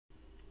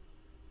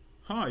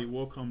Hi,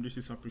 welcome. This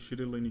is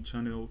Appreciated Learning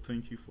Channel.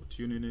 Thank you for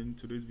tuning in.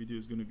 Today's video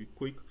is going to be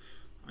quick.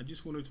 I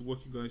just wanted to walk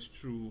you guys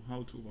through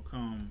how to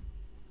overcome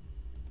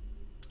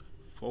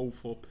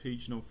 404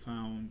 page not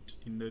found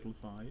in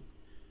Netlify.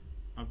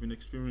 I've been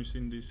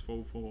experiencing this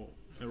 404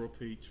 error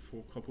page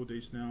for a couple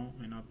days now,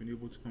 and I've been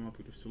able to come up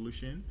with a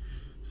solution.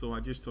 So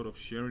I just thought of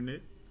sharing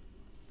it.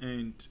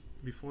 And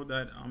before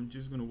that, I'm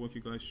just going to walk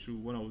you guys through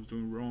what I was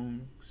doing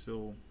wrong,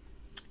 so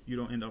you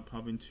don't end up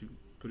having to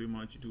pretty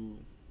much do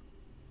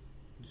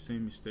the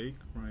same mistake,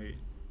 right?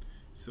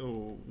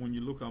 So when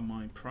you look at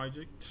my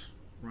project,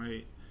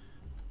 right,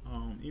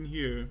 in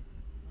here,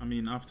 I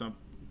mean, after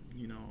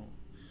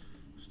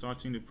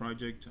starting the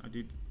project, I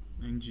did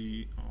ng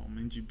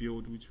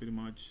build, which pretty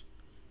much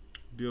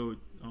built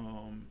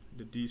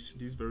this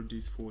very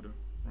disk folder,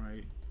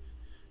 right?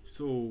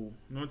 So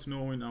not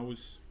knowing, I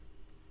was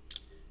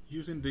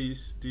using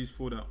this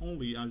folder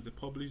only as the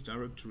published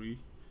directory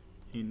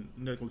in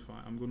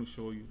Netlify. I'm going to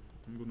show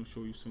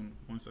you soon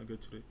once I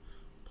get to the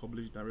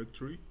published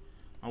directory.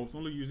 I was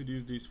only using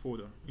this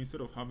folder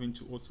instead of having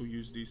to also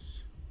use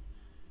this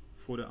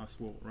folder as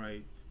well,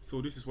 right?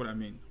 So this is what I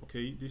mean.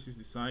 Okay, this is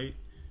the site.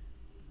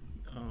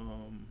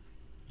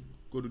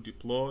 Go to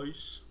deploy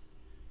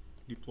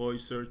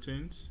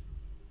settings,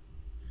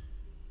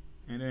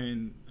 and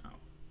then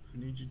I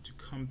need you to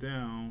come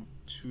down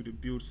to the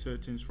build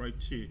settings right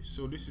here.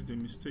 So this is the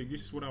mistake.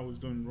 This is what I was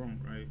doing wrong,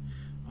 right?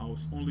 I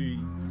was only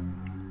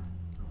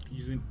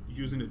using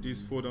the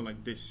disk folder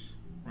like this,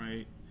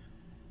 right?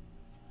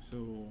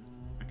 So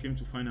I came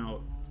to find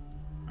out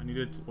I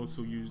needed to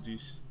also use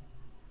this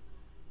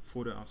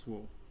folder as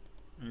well,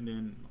 and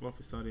then all of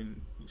a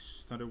sudden it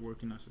started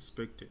working as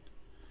expected.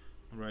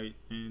 Alright,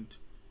 and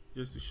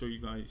just to show you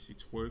guys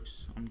it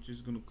works, I'm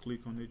just gonna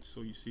click on it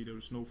so you see there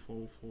is no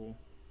 404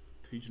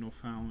 page not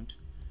found.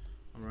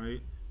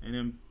 Alright, and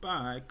then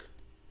back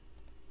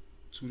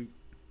to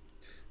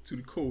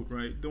the code,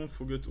 right? Don't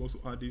forget to also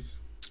add this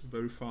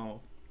very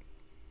file,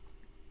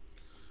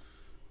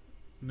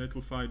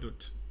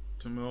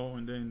 netlify.html,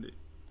 and then the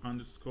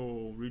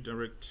underscore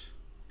redirect.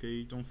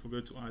 Okay, don't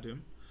forget to add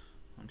them.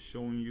 I'm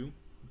showing you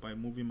by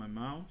moving my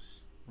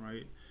mouse,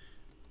 right?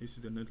 This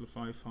is the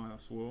netlify file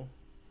as well.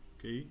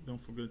 Okay, don't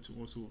forget to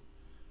also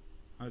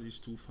add these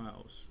two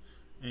files.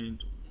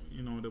 And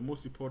the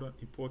most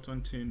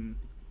important thing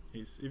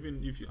is,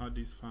 even if you add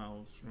these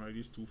files, right,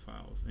 these two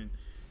files, and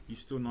you're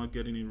still not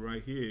getting it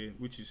right here,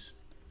 which is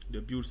the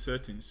build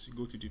settings, you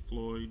go to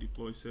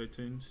deploy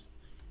settings.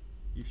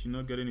 If you're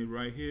not getting it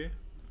right here,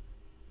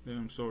 then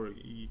I'm sorry,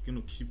 you're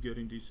gonna keep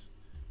getting this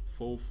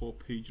 404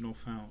 page not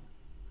found.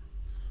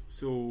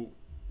 So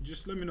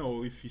just let me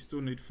know if you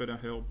still need further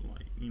help.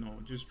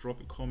 Just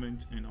drop a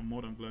comment and I'm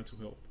more than glad to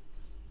help.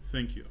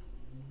 Thank you.